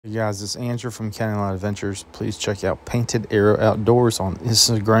Hey guys, it's Andrew from County Line Adventures. Please check out Painted Arrow Outdoors on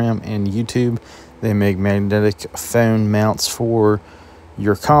Instagram and YouTube. They make magnetic phone mounts for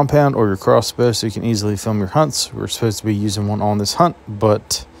your compound or your crossbow so you can easily film your hunts. We're supposed to be using one on this hunt,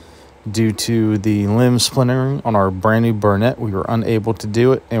 but due to the limb splintering on our brand new Barnett, we were unable to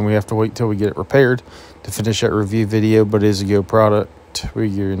do it, and we have to wait till we get it repaired to finish that review video, but it is a good product.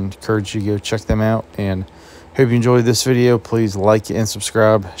 We encourage you to go check them out, and hope you enjoyed this video. Please like it and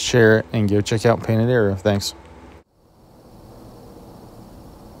subscribe, share it, and go check out Painted Arrow. Thanks.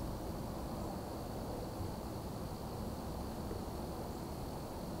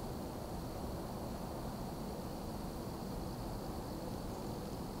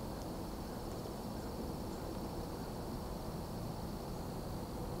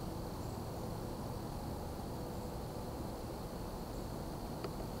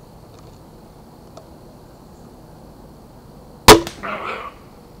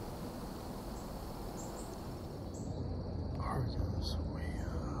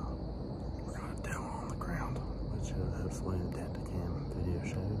 We got a tail on the ground, which hopefully the Dentacam video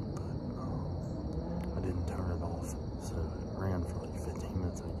showed, but I didn't turn it off, so it ran for like 15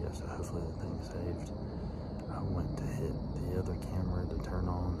 minutes, I guess. So hopefully the thing saved. I went to hit the other camera to turn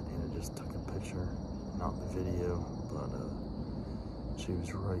on, and it just took a picture, not the video, but she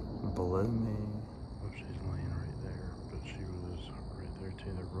was right below me. Well, she's laying right there, but she was right there to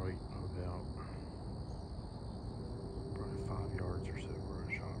the right about probably 5 yards or so where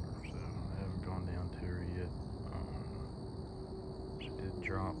I shot her, so I haven't gone down to her yet. She did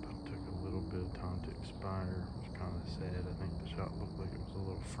drop, took a little bit of time to expire. It was kind of sad. I think the shot looked like it was a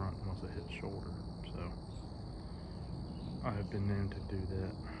little front once it hit shoulder, so I have been known to do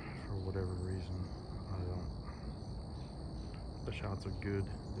that for whatever reason. The shots are good,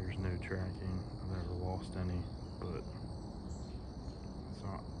 there's no tracking, I've never lost any, but it's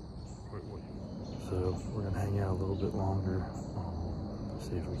not quite what you want. So we're gonna hang out a little bit longer,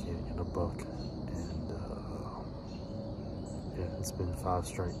 see if we can't get a buck, and yeah, it's been 5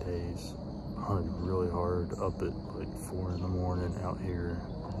 straight days. Hunted really hard up at like 4 in the morning out here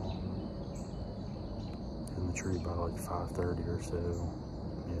in the tree by like 5:30 or so,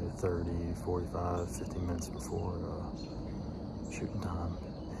 30, 45, 50 minutes before shooting time,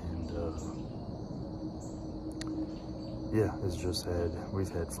 and yeah, it's just we've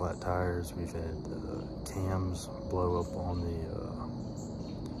had flat tires, we've had cams blow up on the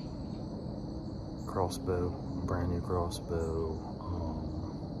crossbow, brand new crossbow,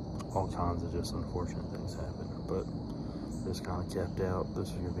 all kinds of just unfortunate things happen, but just kind of capped out. This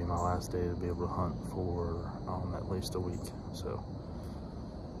is gonna be my last day to be able to hunt for at least a week, so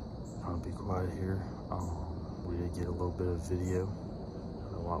I'm gonna be quiet here. We did get a little bit of video.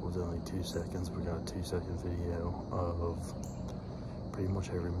 A lot was only 2 seconds. We got a 2-second video of pretty much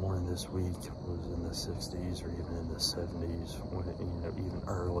every morning this week was in the 60s or even in the 70s, when it, even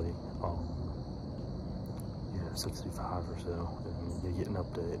early, 65 or so, and you're getting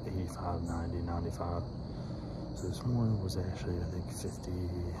up to 85, 90, 95. So this morning was actually, I think,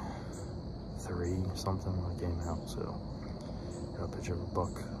 53 something when I came out. So got a picture of a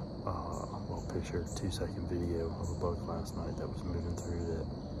buck. Well, picture 2-second video of a buck last night that was moving through that.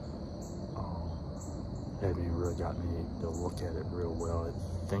 Hadn't even really got me to look at it real well. I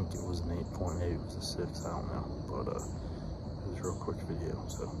think it was an 8.8, it was a 6, I don't know, but it was a real quick video,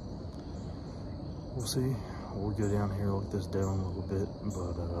 so we'll see. We'll go down here, look this down a little bit,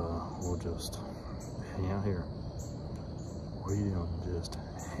 but we'll just hang out here. What are you doing? Just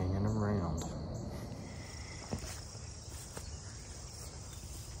hanging around.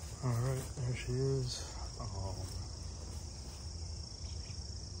 Alright, there she is.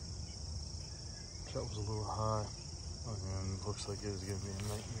 That was a little high, and looks like it was going to be a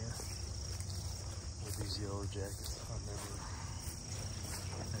nightmare with these yellow jackets. I've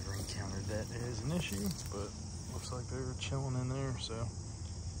never encountered that as an issue, but looks like they were chilling in there, so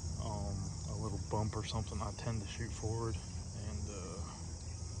a little bump or something I tend to shoot forward, and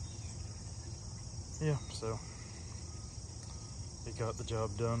yeah, so it got the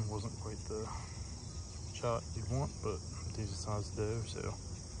job done. Wasn't quite the shot you'd want, but decent sized doe, so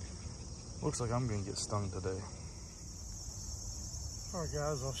looks like I'm gonna get stung today. All right,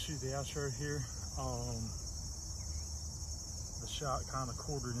 guys, I'll shoot the outro here. The shot kind of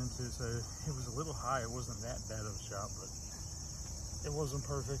quartered into it, so it was a little high. It wasn't that bad of a shot, but it wasn't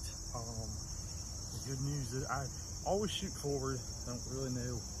perfect. The good news is I always shoot forward. Don't really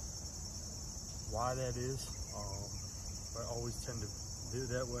know why that is. I always tend to do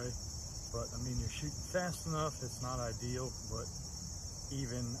it that way, but I mean, you're shooting fast enough. It's not ideal, but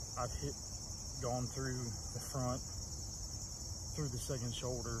even I've gone through the front through the second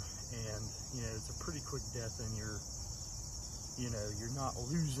shoulder, and you know, it's a pretty quick death, and you're not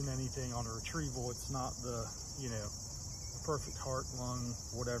losing anything on a retrieval. It's not the, you know, perfect heart, lung,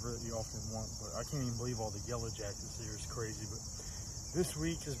 whatever that you often want. But I can't even believe all the yellow jackets here. Is crazy. But this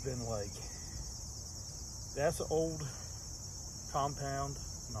week has been like, that's an old compound,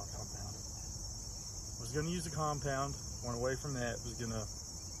 not compound. Was gonna use a compound, went away from that, was gonna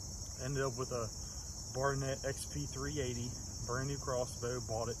end up with a Barnett XP 380, brand new crossbow,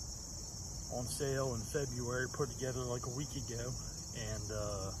 bought it on sale in February, put together like a week ago, and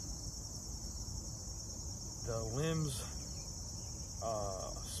the limbs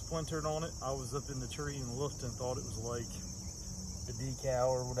splintered on it. I was up in the tree and looked and thought it was like the decal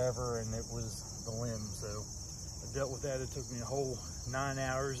or whatever, and it was the limb. So I dealt with that. It took me a whole 9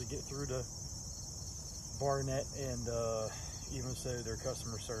 hours to get through to Barnett, and even so, their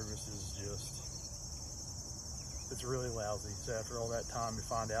customer service is just, it's really lousy. So after all that time, you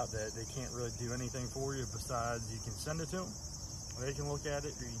find out that they can't really do anything for you besides you can send it to them, they can look at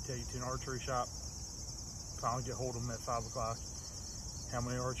it, or you can take it to an archery shop, finally get hold of them at 5 o'clock. How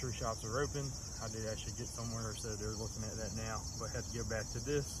many archery shops are open? I did actually get somewhere, so they're looking at that now, but I had to go back to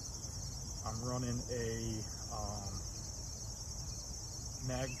this. I'm running a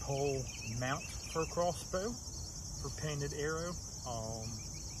magpole mount for a crossbow for painted arrow,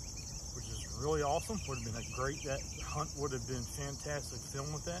 which is really awesome. Would have been a great, that hunt would have been fantastic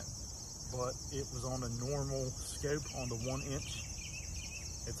film with that, but it was on a normal scope on the 1 inch.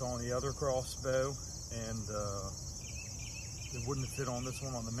 It's on the other crossbow, and it wouldn't have fit on this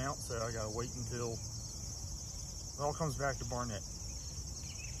one on the mount, so I gotta wait until it all comes back to Barnett.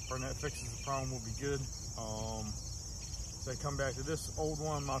 Barnett fixes the problem, will be good. So I come back to this old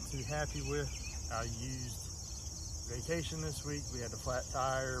one I'm not too happy with. I used vacation this week. We had the flat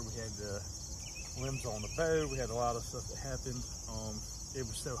tire, we had the limbs on the bow, we had a lot of stuff that happened. It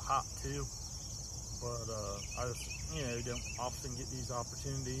was so hot too, but I just, you know, don't often get these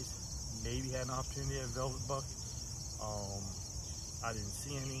opportunities. Maybe had an opportunity at Velvet Buck. I didn't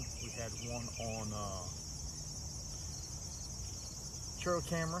see any. We had one on trail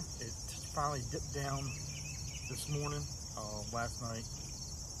camera. It finally dipped down this morning. Last night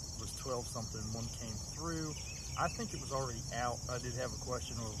was 12 something. One came through. I think it was already out. I did have a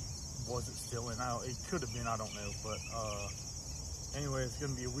question of, was it still in? It could have been, I don't know. But anyway, it's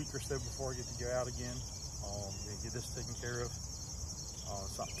going to be a week or so before I get to go out again. Gonna get this taken care of.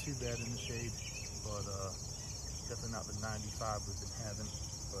 It's not too bad in the shade, but definitely not the 95 we've been having.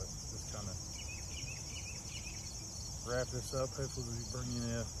 But just kind of wrap this up. Hopefully we'll be bringing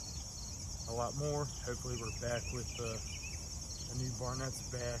you a lot more. Hopefully we're back with the new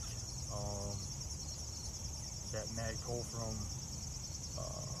Barnett's back. That magpole from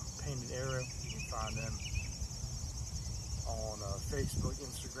Painted Arrow. You can find them on Facebook,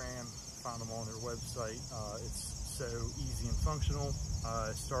 Instagram. Find them on their website. It's so easy and functional.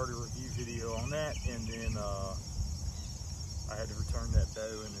 I started a review video on that, and then I had to return that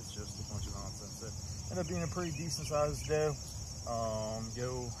doe, and it's just a bunch of nonsense. So ended up being a pretty decent sized doe.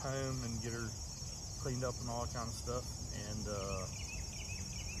 Go home and get her cleaned up and all that kind of stuff. And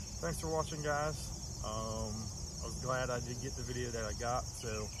thanks for watching, guys. I was glad I did get the video that I got. So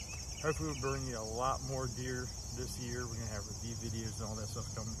hopefully we'll bring you a lot more deer this year. We're gonna have review videos and all that stuff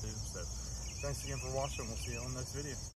coming too. So thanks again for watching. We'll see you on the next video.